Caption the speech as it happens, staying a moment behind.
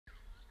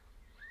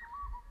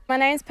My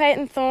name's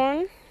Peyton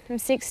Thorne. I'm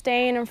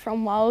 16. I'm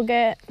from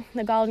Walgett,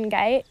 the Golden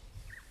Gate.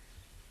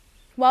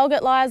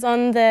 Walgett lies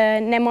on the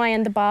Nemai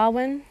and the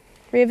Barwon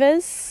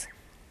rivers.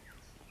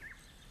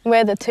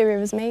 Where the two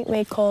rivers meet,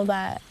 we call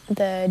that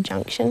the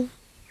junction.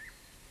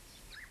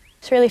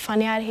 It's really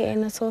funny out here,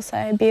 and it's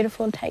also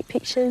beautiful to take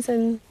pictures.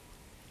 And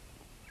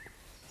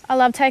I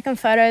love taking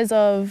photos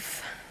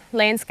of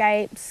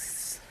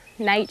landscapes,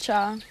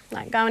 nature,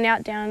 like going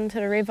out down to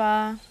the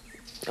river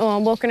or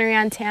walking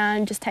around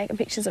town, just taking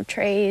pictures of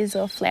trees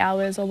or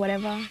flowers or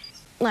whatever.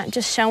 Like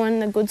just showing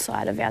the good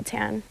side of our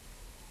town.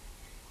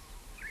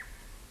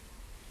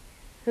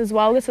 Because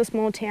Walgett's a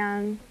small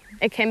town,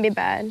 it can be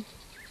bad,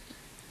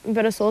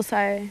 but it's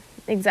also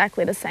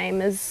exactly the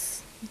same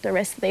as the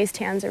rest of these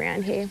towns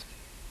around here.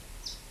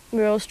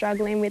 We're all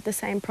struggling with the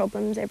same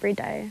problems every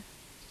day.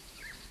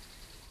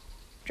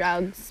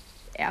 Drugs,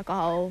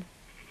 alcohol,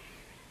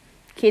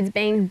 kids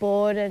being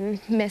bored and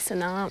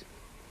messing up.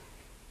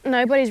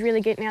 Nobody's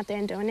really getting out there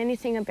and doing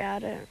anything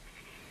about it.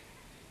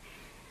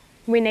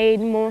 We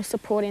need more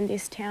support in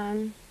this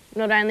town,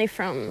 not only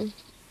from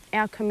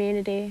our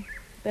community,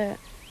 but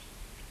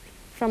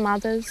from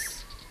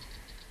others.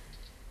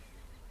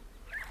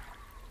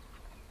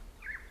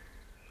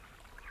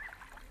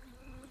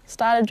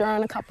 Started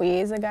drawing a couple of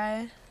years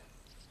ago.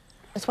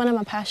 It's one of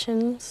my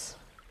passions.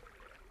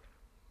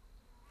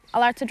 I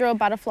like to draw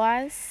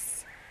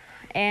butterflies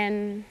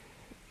and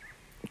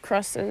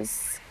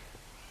crosses.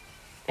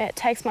 It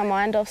takes my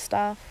mind off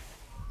stuff.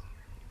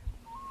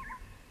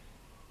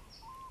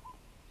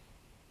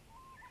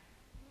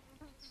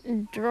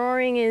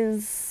 Drawing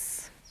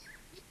is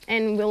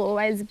and will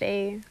always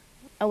be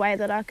a way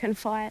that I can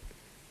fight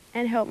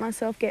and help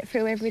myself get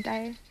through every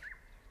day.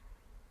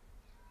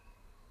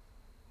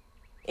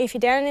 If you're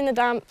down in the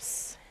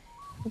dumps,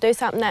 do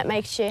something that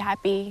makes you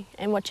happy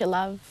and what you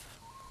love.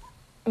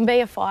 And be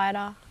a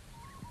fighter.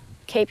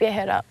 Keep your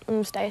head up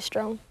and stay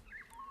strong.